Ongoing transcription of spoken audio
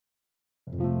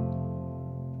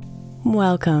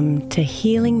Welcome to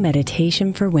Healing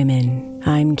Meditation for Women.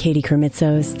 I'm Katie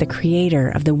Kermitzos, the creator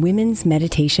of the Women's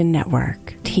Meditation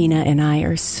Network. Tina and I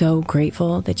are so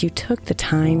grateful that you took the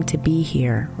time to be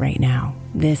here right now.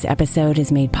 This episode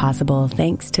is made possible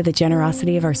thanks to the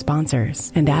generosity of our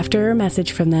sponsors. And after a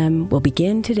message from them, we'll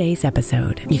begin today's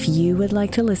episode. If you would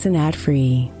like to listen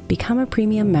ad-free, become a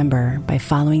premium member by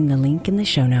following the link in the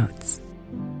show notes.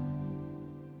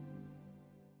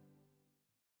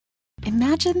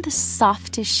 Imagine the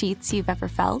softest sheets you've ever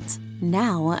felt.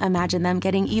 Now imagine them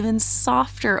getting even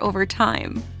softer over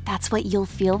time. That's what you'll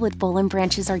feel with Boll &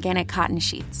 Branch's organic cotton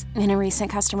sheets. In a recent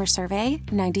customer survey,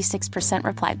 96%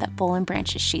 replied that Boll &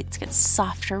 Branch's sheets get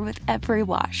softer with every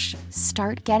wash.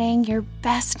 Start getting your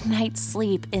best night's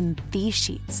sleep in these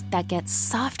sheets that get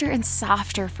softer and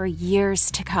softer for years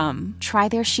to come. Try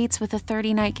their sheets with a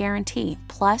 30-night guarantee,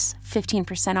 plus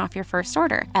 15% off your first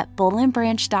order at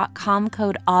bollandbranch.com,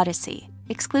 code Odyssey.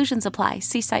 Exclusions apply.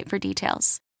 See site for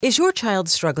details. Is your child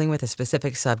struggling with a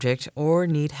specific subject or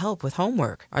need help with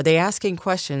homework? Are they asking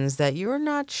questions that you're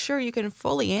not sure you can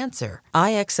fully answer?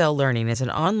 IXL Learning is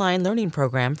an online learning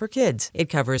program for kids.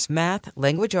 It covers math,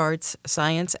 language arts,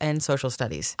 science, and social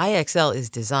studies. IXL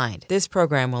is designed. This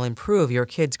program will improve your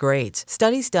kids' grades.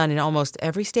 Studies done in almost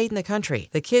every state in the country.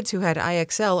 The kids who had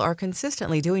IXL are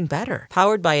consistently doing better.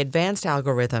 Powered by advanced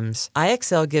algorithms,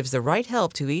 IXL gives the right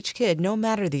help to each kid no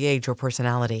matter the age or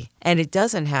personality. And it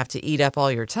doesn't have to eat up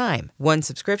all your time. One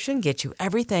subscription gets you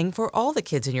everything for all the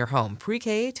kids in your home,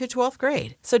 pre-K to 12th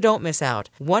grade. So don't miss out.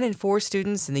 1 in 4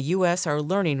 students in the U.S. are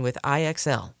learning with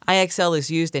IXL. IXL is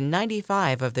used in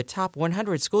 95 of the top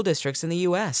 100 school districts in the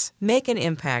U.S. Make an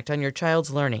impact on your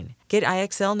child's learning. Get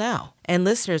IXL now. And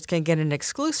listeners can get an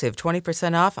exclusive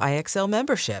 20% off IXL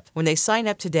membership when they sign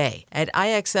up today at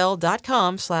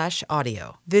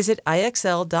IXL.com/audio. Visit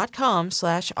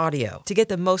IXL.com/audio to get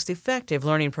the most effective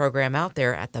learning program out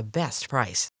there at the best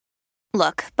price.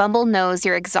 Look, Bumble knows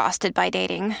you're exhausted by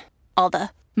dating. All the,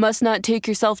 must not take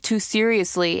yourself too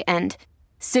seriously, and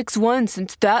 6'1"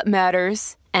 since that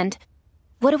matters. And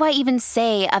what do I even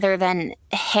say other than,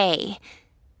 hey?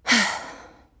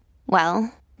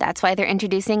 Well, that's why they're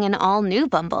introducing an all-new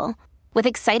Bumble, with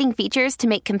exciting features to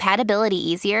make compatibility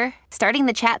easier, starting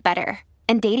the chat better,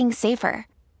 and dating safer.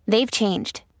 They've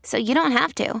changed, so you don't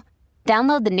have to.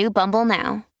 Download the new Bumble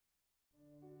now.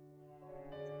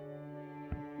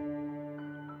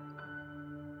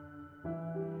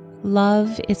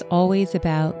 Love is always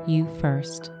about you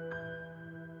first.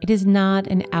 It is not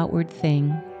an outward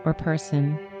thing or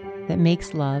person that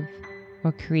makes love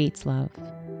or creates love.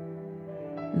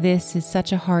 This is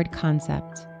such a hard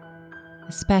concept,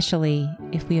 especially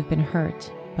if we have been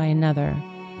hurt by another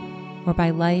or by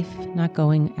life not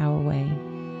going our way.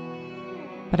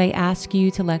 But I ask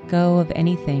you to let go of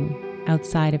anything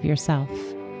outside of yourself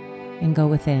and go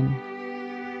within.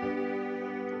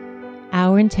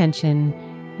 Our intention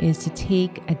is to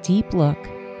take a deep look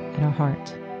at our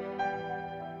heart,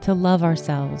 to love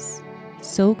ourselves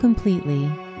so completely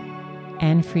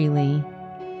and freely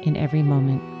in every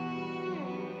moment.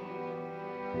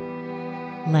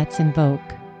 Let's invoke,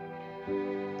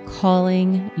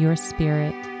 calling your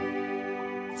spirit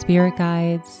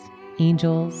guides,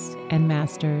 angels, and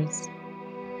masters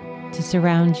to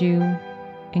surround you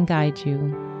and guide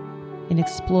you in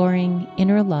exploring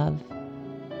inner love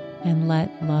and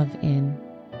let love in.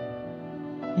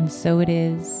 And so it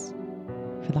is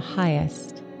for the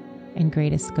highest and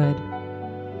greatest good.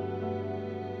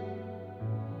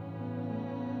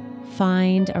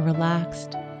 Find a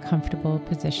relaxed, comfortable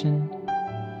position.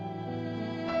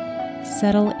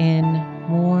 Settle in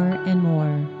more and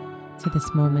more to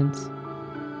this moment.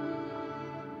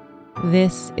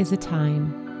 This is a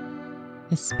time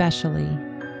especially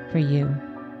for you.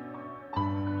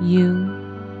 You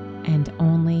and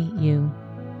only you.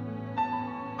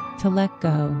 To let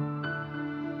go,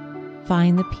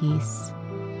 find the peace,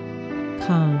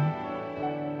 calm,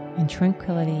 and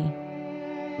tranquility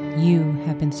you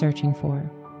have been searching for.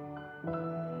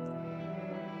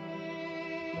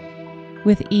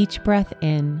 With each breath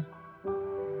in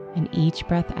and each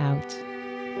breath out,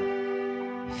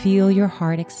 feel your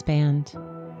heart expand.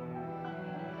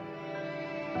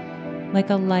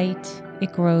 Like a light,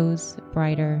 it grows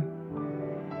brighter,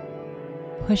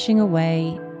 pushing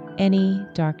away any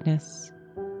darkness.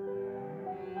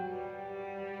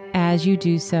 As you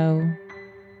do so,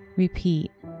 repeat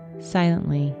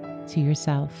silently to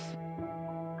yourself,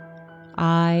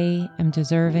 I am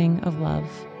deserving of love.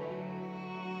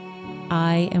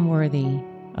 I am worthy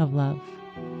of love.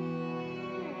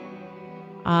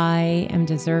 I am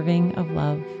deserving of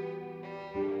love.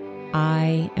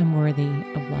 I am worthy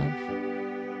of love.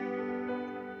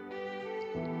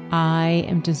 I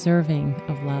am deserving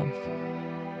of love.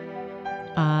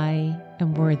 I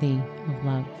am worthy of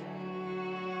love.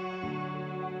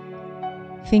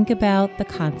 Think about the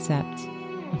concept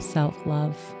of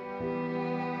self-love.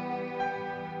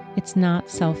 It's not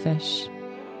selfish.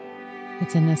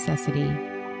 It's a necessity.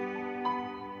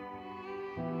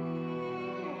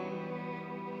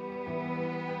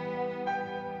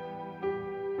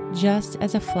 Just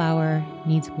as a flower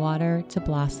needs water to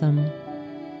blossom,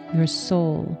 your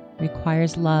soul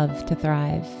requires love to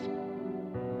thrive.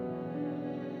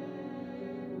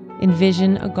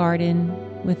 Envision a garden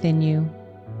within you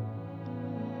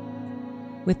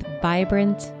with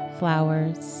vibrant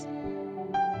flowers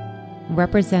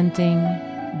representing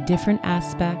different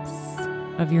aspects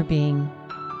of your being: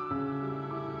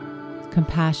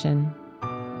 compassion,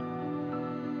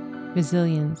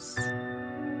 resilience,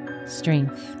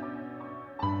 strength.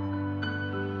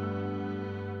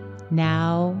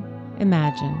 Now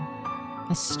imagine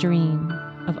a stream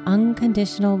of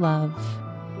unconditional love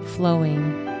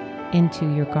flowing into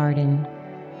your garden.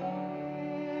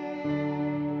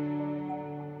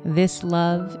 This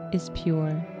love is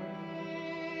pure,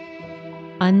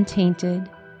 untainted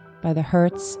by the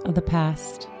hurts of the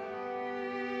past.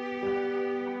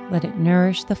 Let it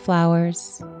nourish the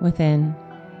flowers within,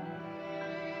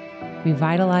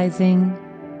 revitalizing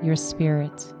your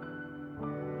spirit.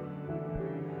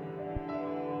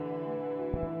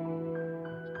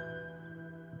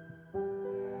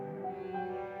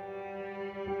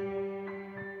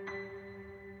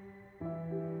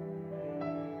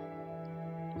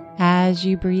 As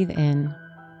you breathe in,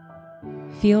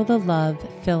 feel the love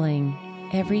filling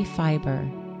every fiber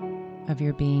of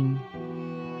your being.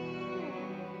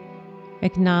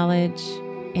 Acknowledge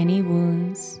any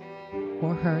wounds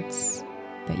or hurts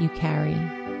that you carry.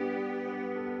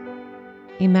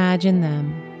 Imagine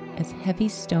them as heavy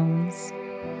stones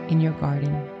in your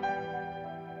garden.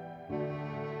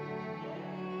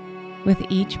 With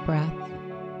each breath,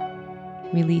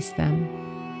 release them.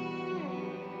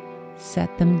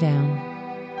 Set them down.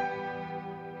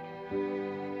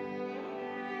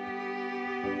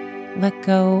 Let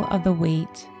go of the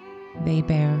weight they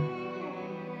bear,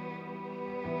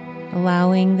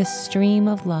 allowing the stream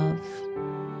of love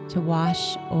to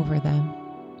wash over them,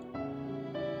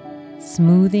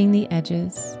 smoothing the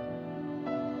edges,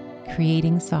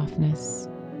 creating softness.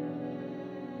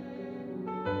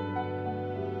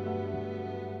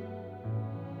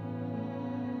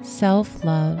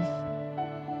 Self-love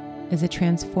is a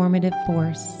transformative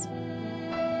force.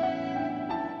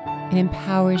 It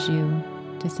empowers you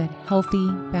to set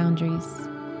healthy boundaries,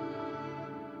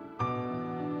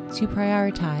 to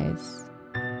prioritize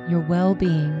your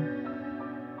well-being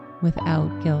without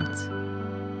guilt.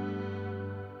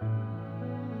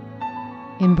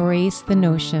 Embrace the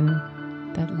notion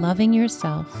that loving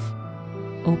yourself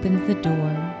opens the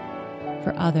door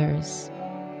for others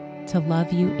to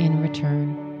love you in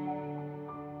return.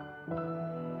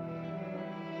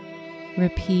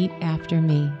 Repeat after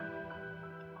me.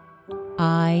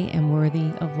 I am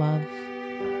worthy of love.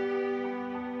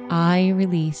 I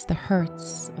release the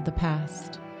hurts of the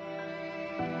past.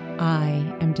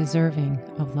 I am deserving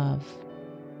of love.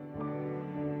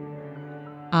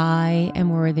 I am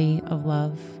worthy of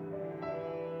love.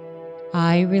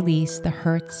 I release the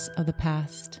hurts of the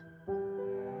past.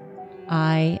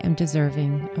 I am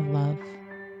deserving of love.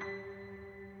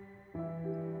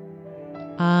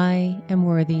 I am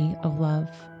worthy of love.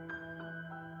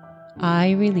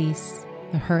 I release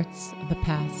the hurts of the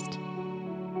past.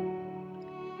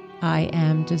 I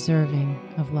am deserving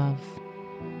of love.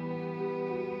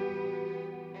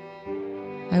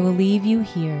 I will leave you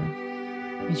here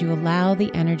as you allow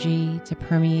the energy to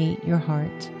permeate your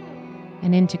heart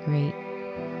and integrate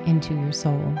into your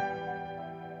soul.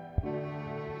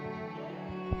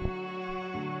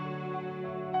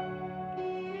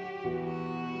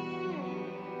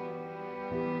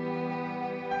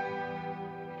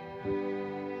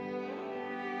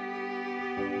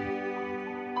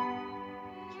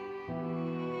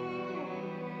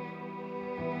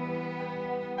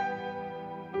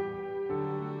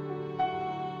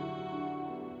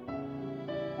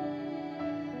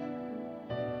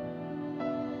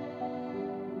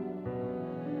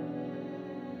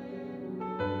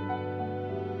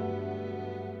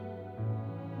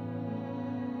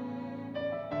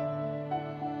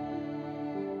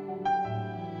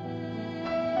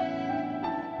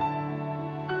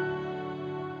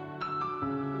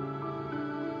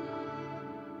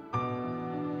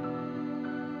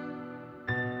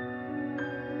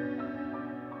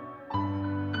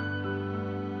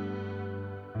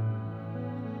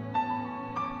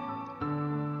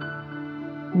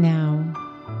 Now,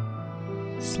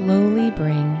 slowly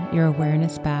bring your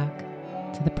awareness back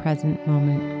to the present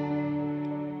moment.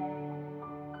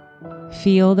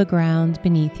 Feel the ground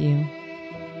beneath you,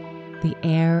 the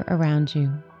air around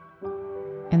you,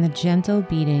 and the gentle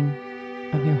beating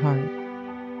of your heart.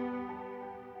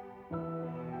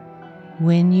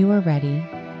 When you are ready,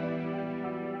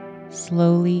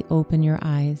 slowly open your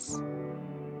eyes,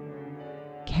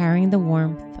 carrying the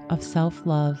warmth of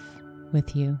self-love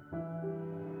with you.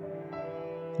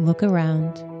 Look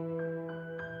around,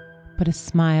 put a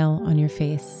smile on your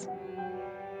face.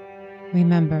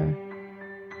 Remember,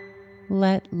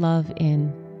 let love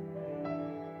in.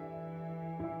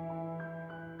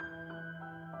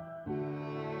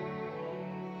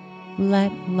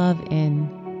 Let love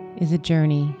in is a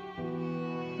journey,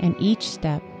 and each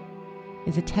step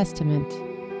is a testament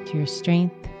to your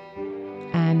strength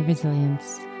and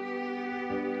resilience.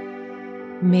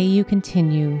 May you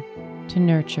continue to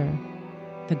nurture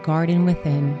the garden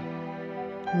within,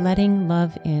 letting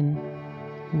love in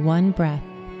one breath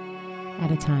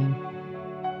at a time.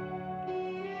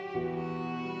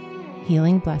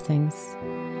 Healing blessings.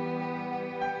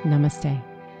 Namaste.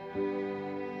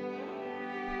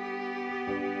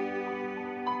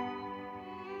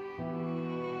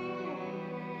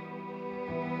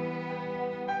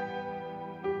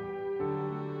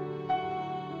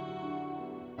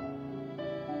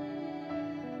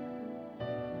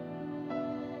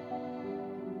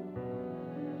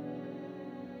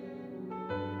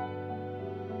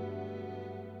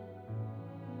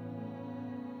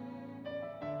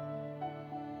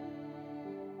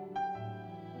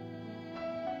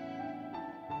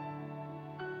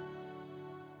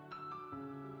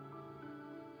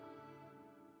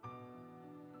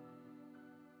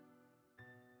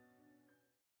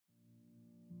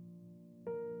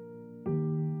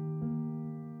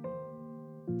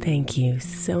 Thank you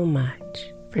so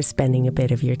much for spending a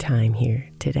bit of your time here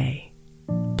today.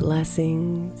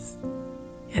 Blessings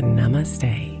and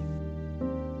namaste.